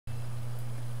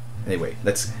Anyway,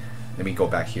 let me go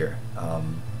back here.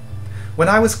 When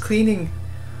I was cleaning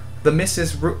the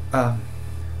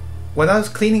when I was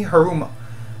cleaning her room,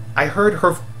 I heard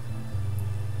her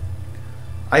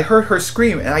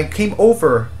scream, and I came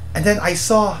over, and then I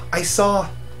saw.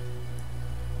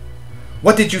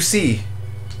 What did you see?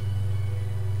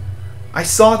 I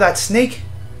saw that snake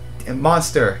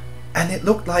monster, and it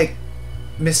looked like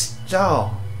Miss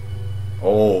Zhao.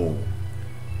 Oh.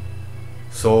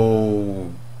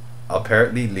 So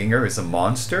apparently Linger is a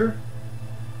monster?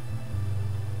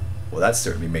 Well, that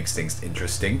certainly makes things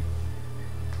interesting.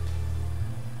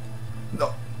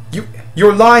 No,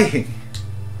 you're lying.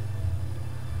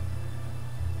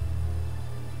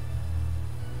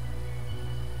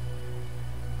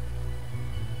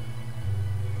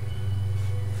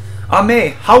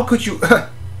 Ame, how could you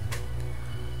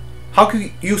how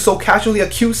could you so casually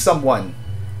accuse someone?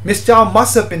 Miss Zhao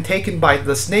must have been taken by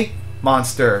the snake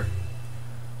monster.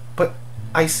 But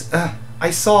I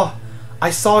saw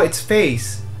its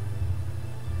face.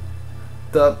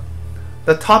 The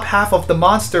top half of the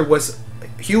monster was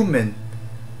human,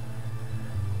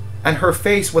 and her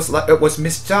face was like it was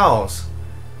Miss Zhao's.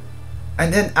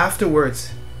 And then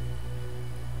afterwards,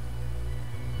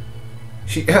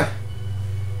 she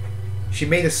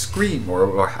made a scream,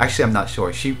 or actually I'm not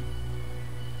sure.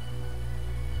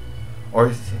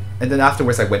 And then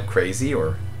afterwards I went crazy,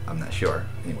 or I'm not sure.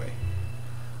 Anyway,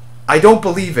 I don't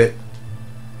believe it.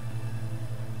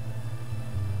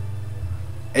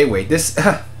 Anyway, this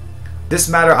this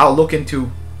matter I'll look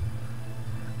into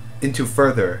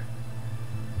further.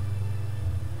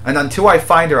 And until I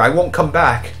find her, I won't come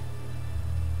back.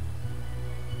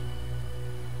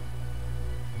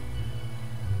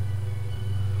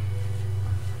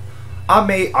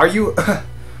 Ame, are you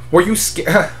were you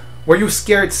scared? Were you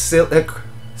scared,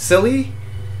 silly?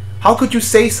 How could you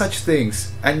say such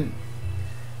things and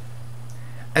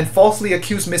falsely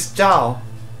accuse Miss Zhao?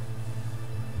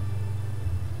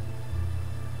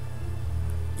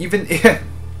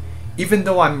 Even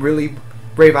though I'm really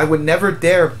brave, I would never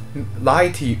dare lie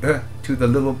to you,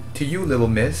 to you, little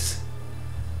miss.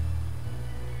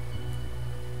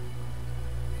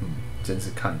 真是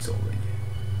看走了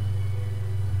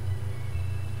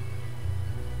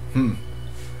耶。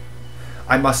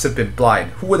I must have been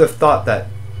blind. Who would have thought that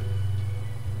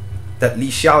Li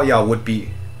Xiaoyao would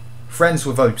be friends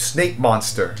with a snake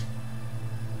monster?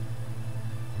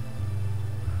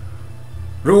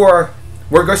 Ruor,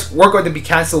 we're going to be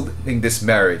canceling this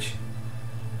marriage.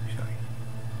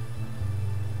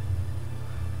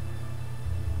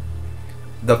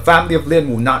 The family of Lin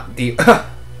will not be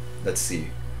let's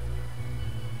see.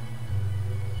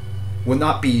 Will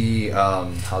not be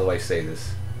how do I say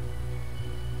this?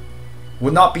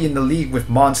 Will not be in the league with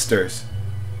monsters.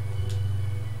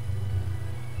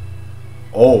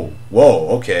 Oh, whoa,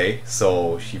 okay.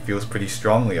 So she feels pretty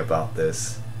strongly about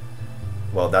this.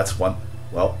 Well, that's one.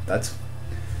 Well, that's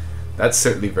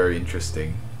certainly very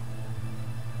interesting.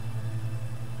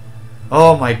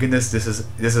 Oh my goodness, this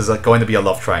is going to be a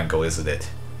love triangle, isn't it?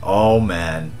 Oh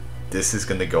man, this is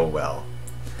gonna go well.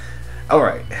 All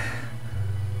right.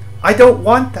 I don't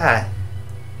want that.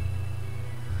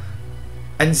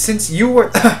 And since you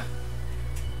were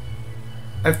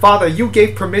and father, you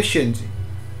gave permission.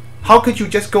 How could you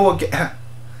just go again?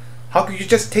 How could you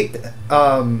just take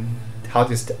how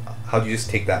do you just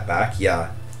take that back?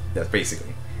 Yeah, that's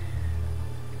basically.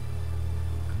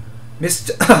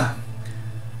 Miss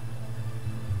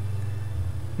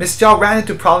Zhao ran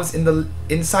into problems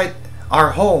inside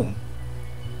our home.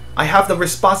 I have the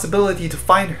responsibility to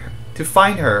find her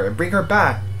and bring her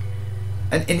back.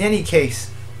 And in any case,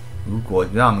 如果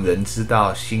让人知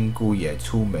道新姑也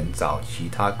出门找其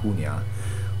他姑娘，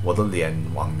我的脸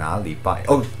往哪里摆？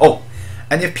 Oh,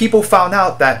 and if people found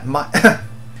out that my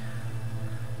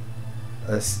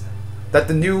that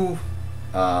the new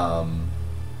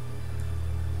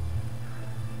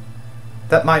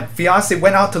that my fiance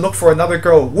went out to look for another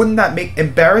girl, wouldn't that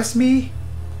embarrass me?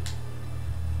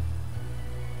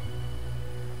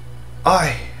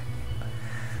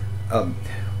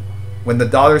 When the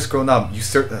daughter's grown up,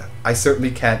 I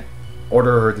certainly can't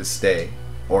order her to stay.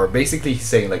 Or basically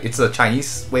saying, like, it's a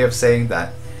Chinese way of saying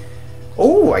that,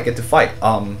 oh, I get to fight.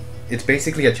 It's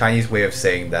basically a Chinese way of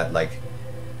saying that, like,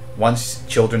 once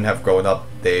children have grown up,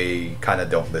 they kind of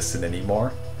don't listen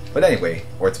anymore. But anyway,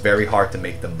 or it's very hard to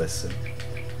make them listen.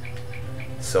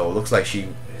 So it looks like she's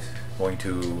going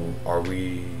to, are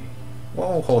we,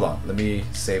 whoa, hold on. Let me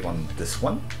save on this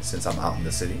one, since I'm out in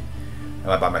the city. Am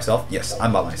I by myself? Yes,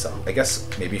 I'm by myself. I guess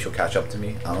maybe she'll catch up to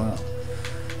me. I don't know.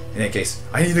 In any case,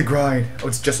 I need to grind. Oh,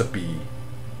 it's just a bee.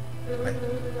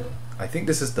 I think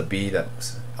this is the bee that...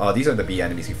 These are the bee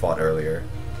enemies we fought earlier.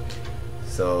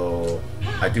 So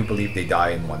I do believe they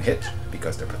die in one hit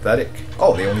because they're pathetic.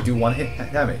 Oh, they only do one hit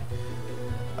damage.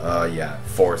 Yeah,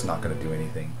 4 is not gonna do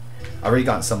anything. I already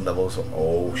got some levels.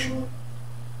 Oh shoot.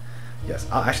 Yes,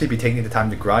 I'll actually be taking the time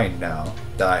to grind now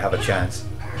that I have a chance.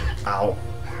 Ow.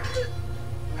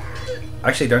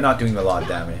 Actually, they're not doing a lot of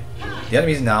damage. The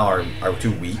enemies now are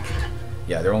too weak.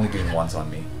 Yeah, they're only doing once on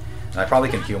me. And I probably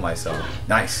can heal myself.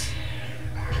 Nice.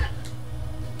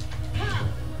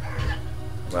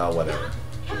 Well, whatever.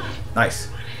 Nice.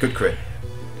 Good crit.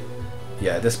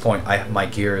 Yeah, at this point, my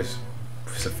gear is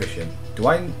sufficient.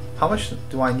 How much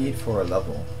do I need for a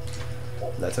level?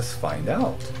 Let us find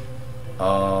out.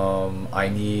 I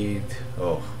need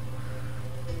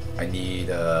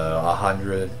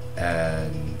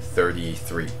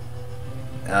 133.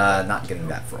 Not getting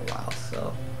that for a while.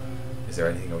 So, is there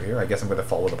anything over here? I guess I'm gonna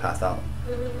follow the path out.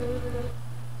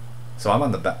 So I'm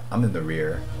on the back. I'm in the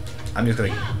rear. I'm just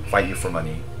gonna fight you for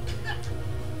money.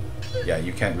 Yeah,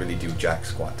 you can't really do jack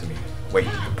squat to me. Wait,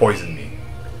 you poisoned me.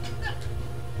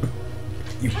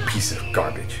 You piece of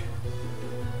garbage.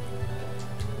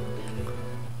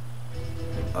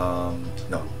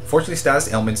 No. Fortunately, status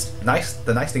ailments. Nice.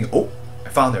 The nice thing. Oh, I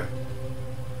found her.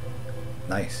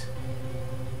 Nice.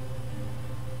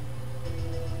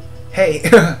 Hey.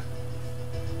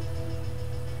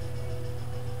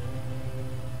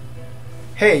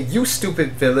 Hey, you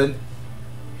stupid villain.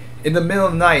 In the middle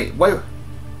of the night. What?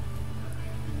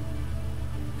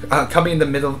 Coming in the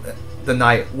middle of the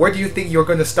night. Where do you think you're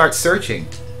going to start searching?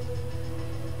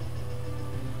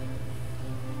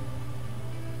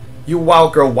 You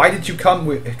wild girl, why did you come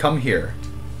here?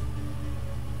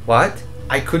 What?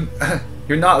 I couldn't.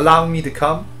 You're not allowing me to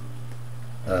come?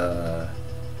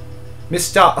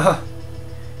 Miss Zhao.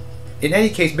 In any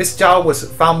case, Miss Zhao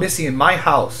was found missing in my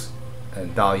house.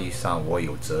 道义上我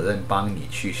有责任帮你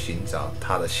去寻找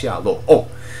她的下落. Oh,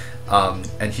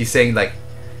 and he's saying like,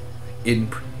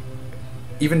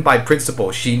 even by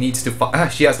principle, she needs to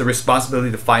she has the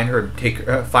responsibility to find her and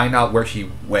find out where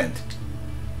she went.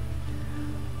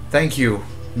 Thank you,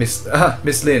 Miss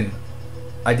Lin.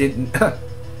 I didn't.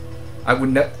 I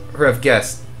would never have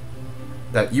guessed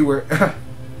that you were,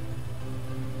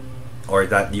 or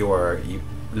that you are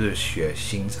日血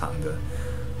心肠的.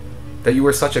 That you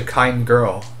were such a kind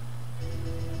girl.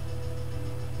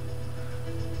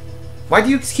 Why do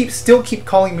you still keep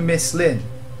calling me Miss Lin?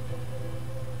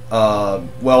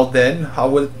 Well then, how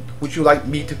would you like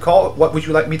me to call? What would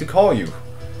you like me to call you?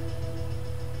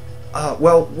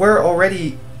 Well, we're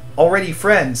already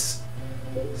friends.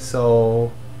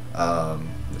 So,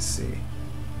 let's see.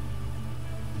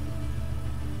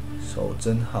 手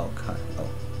真好看. Oh,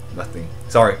 nothing.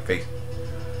 Sorry,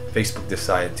 Facebook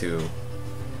decided to.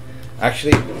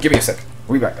 Actually, give me a second.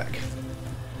 We'll be right back.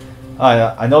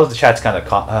 I know the chat's kind of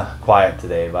quiet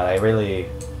today, but I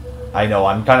know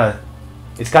I'm kind of.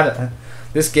 It's kind of.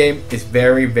 This game is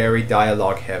very, very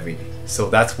dialogue heavy,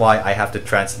 so that's why I have to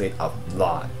translate a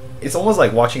lot. It's almost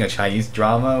like watching a Chinese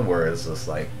drama, where it's just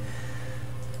like,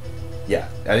 yeah,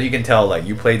 as you can tell, like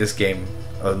you play this game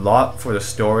a lot for the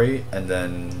story, and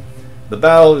then the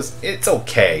battles, it's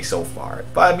okay so far.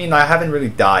 But I mean, I haven't really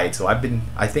died, so I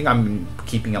think I'm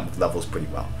keeping up with levels pretty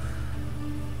well.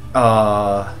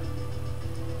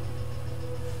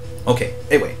 Okay,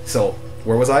 anyway, so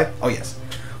where was I? Oh yes.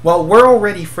 Well, we're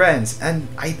already friends, and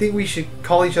I think we should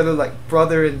call each other like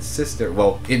brother and sister.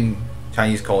 Well, in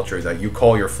Chinese culture, that you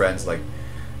call your friends like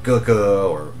哥哥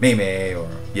or 妹妹 or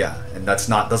yeah, and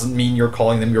doesn't mean you're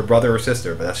calling them your brother or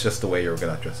sister, but that's just the way you're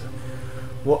gonna address it.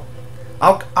 Well,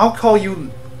 I'll call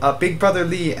you Big Brother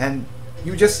Lee, and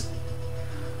you just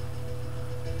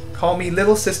call me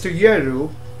Little Sister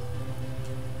Yeru.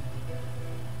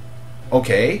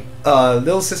 Okay,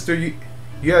 Little Sister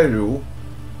Yeru.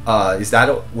 Is that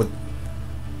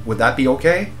would that be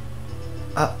okay?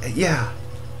 Yeah.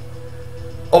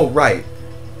 Oh right.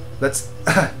 Let's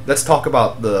talk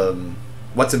about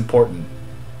what's important.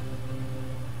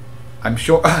 I'm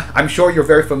sure you're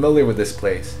very familiar with this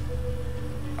place.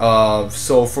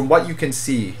 So from what you can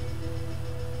see,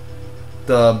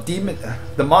 the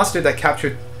monster that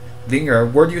captured Linger,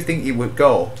 where do you think it would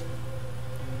go?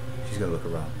 She's gonna look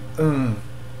around.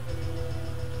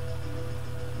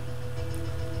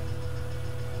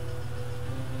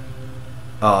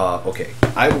 Okay,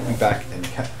 I will be back and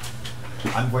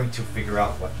I'm going to figure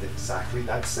out what exactly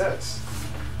that says.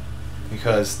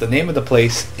 Because the name of the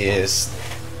place is,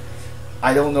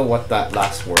 I don't know what that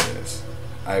last word is.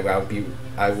 I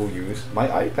will use my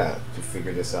iPad to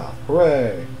figure this out.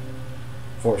 Hooray!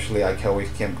 Fortunately, I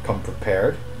can come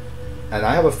prepared, and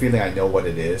I have a feeling I know what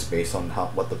it is based on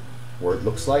what the word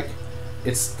looks like.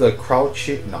 It's the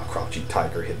not crouching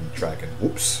tiger, hidden dragon.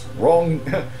 Oops, wrong,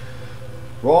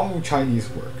 wrong Chinese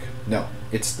word. No,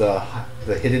 it's the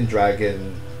hidden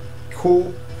dragon.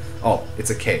 Cool. Oh, it's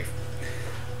a cave.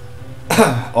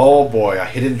 Oh boy, a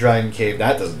hidden dragon cave.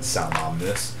 That doesn't sound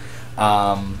ominous.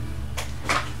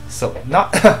 So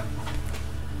not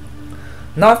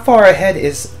not far ahead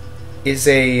is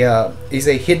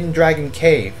a hidden dragon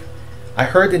cave. I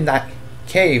heard in that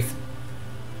cave,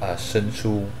 深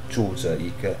处住着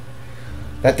一个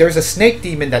that there's a snake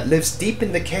demon that lives deep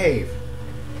in the cave,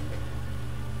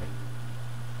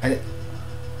 and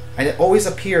it always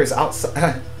appears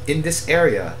outside in this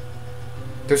area.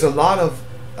 There's a lot of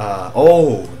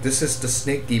oh, this is the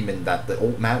snake demon that the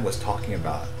old man was talking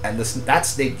about, and that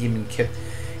snake demon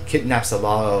kidnaps a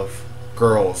lot of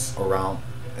girls around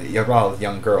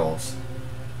young girls.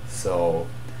 So,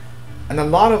 and a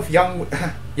lot of young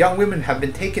women have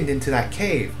been taken into that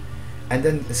cave, and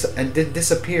then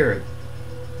disappeared.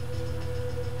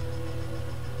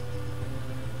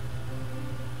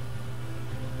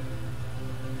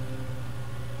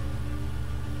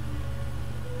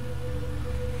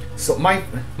 So my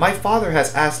father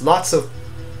has asked lots of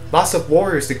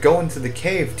warriors to go into the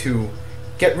cave to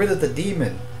get rid of the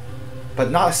demon,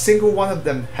 but not a single one of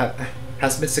them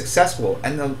has been successful,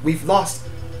 and we've lost,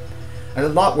 and a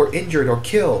lot were injured or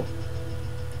killed.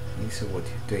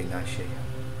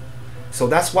 So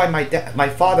that's why my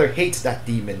father hates that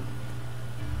demon.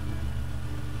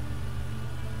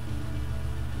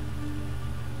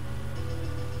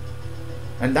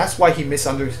 And that's why he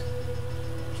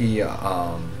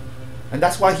and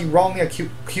that's why he wrongly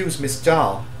accused Miss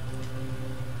Zhao.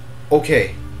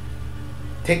 Okay,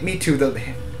 take me to the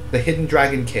hidden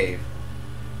dragon cave.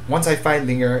 Once I find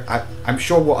Linger, I'm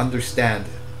sure we'll understand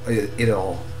it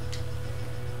all.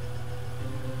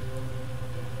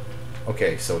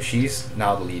 Okay, so she's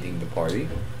now leading the party,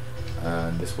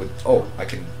 and this would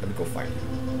let me go find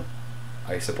you.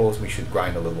 I suppose we should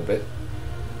grind a little bit.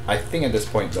 I think at this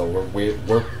point though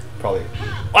we're probably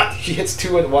what? She hits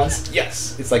two at once.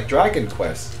 Yes, it's like Dragon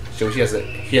Quest. So she has an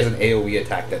AOE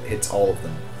attack that hits all of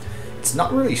them. It's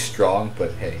not really strong,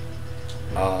 but hey,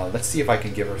 let's see if I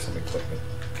can give her some equipment.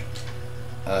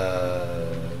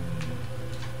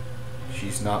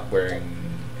 She's not wearing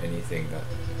anything that.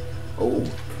 Oh,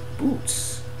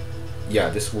 boots. Yeah,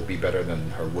 this will be better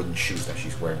than her wooden shoes that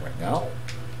she's wearing right now.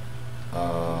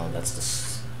 That's the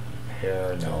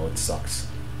hair. No, it sucks.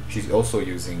 She's also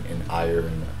using an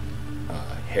iron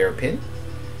hairpin.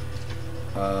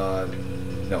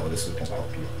 No, this won't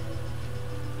help you.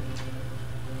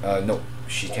 No,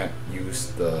 she can't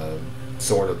use the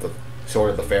sword of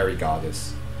the fairy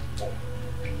goddess.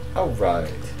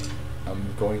 Alright,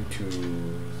 I'm going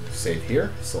to save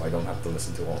here so I don't have to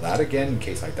listen to all that again in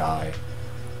case I die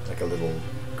like a little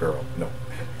girl. No.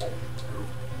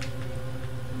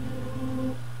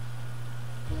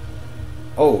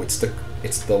 Oh, it's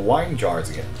the wine jars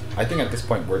again. I think at this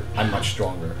point I'm much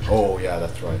stronger. Oh yeah,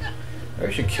 that's right. I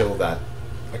should kill that.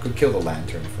 I could kill the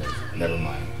lantern first. Never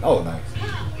mind. Oh, nice.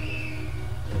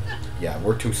 Yeah,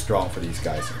 we're too strong for these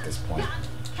guys at this point.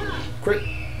 Crit.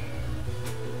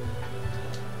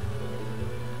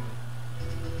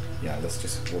 Yeah,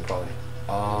 we'll probably.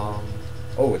 Oh,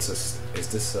 is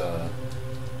this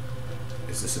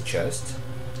a chest?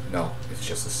 No, it's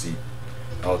just a seat.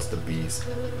 Oh, it's the bees.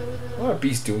 What are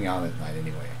bees doing out at night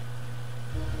anyway?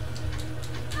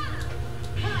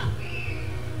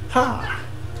 Ha!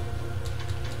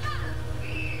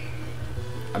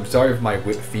 I'm sorry if my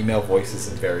female voice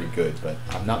isn't very good, but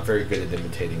I'm not very good at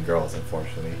imitating girls,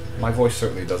 unfortunately. My voice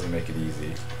certainly doesn't make it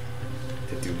easy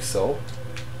to do so.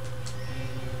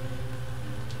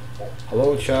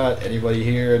 Hello, chat. Anybody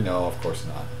here? No, of course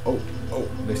not. Oh,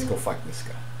 let's go fight this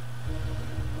guy.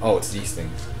 Oh, it's these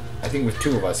things. I think with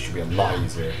two of us it should be a lot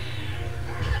easier.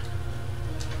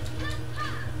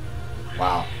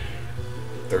 Wow.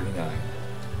 39.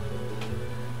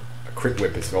 A crit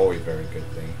whip is always a very good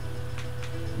thing.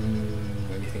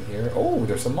 Anything here? Oh,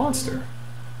 there's a monster.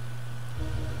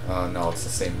 No, it's the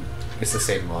same. It's the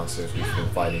same monsters we've been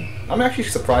fighting. I'm actually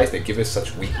surprised they give us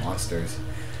such weak monsters.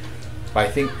 But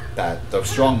I think that the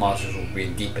strong monsters will be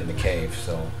deep in the cave,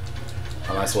 so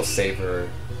I might as well save her.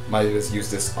 Might as well use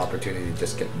this opportunity to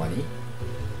just get money.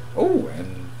 Oh,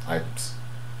 and items.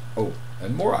 Oh,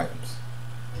 and more items.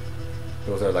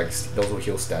 Those will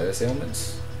heal status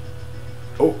ailments.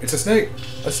 Oh, it's a snake!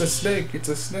 It's a snake! It's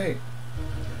a snake!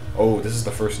 Oh, this is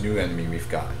the first new enemy we've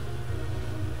got.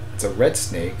 It's a red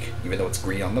snake, even though it's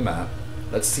green on the map.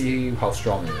 Let's see how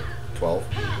strong it is. 12.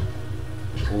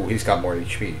 Ooh, he's got more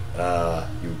HP.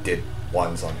 You did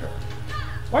ones on her.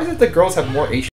 Why is it the girls have more HP?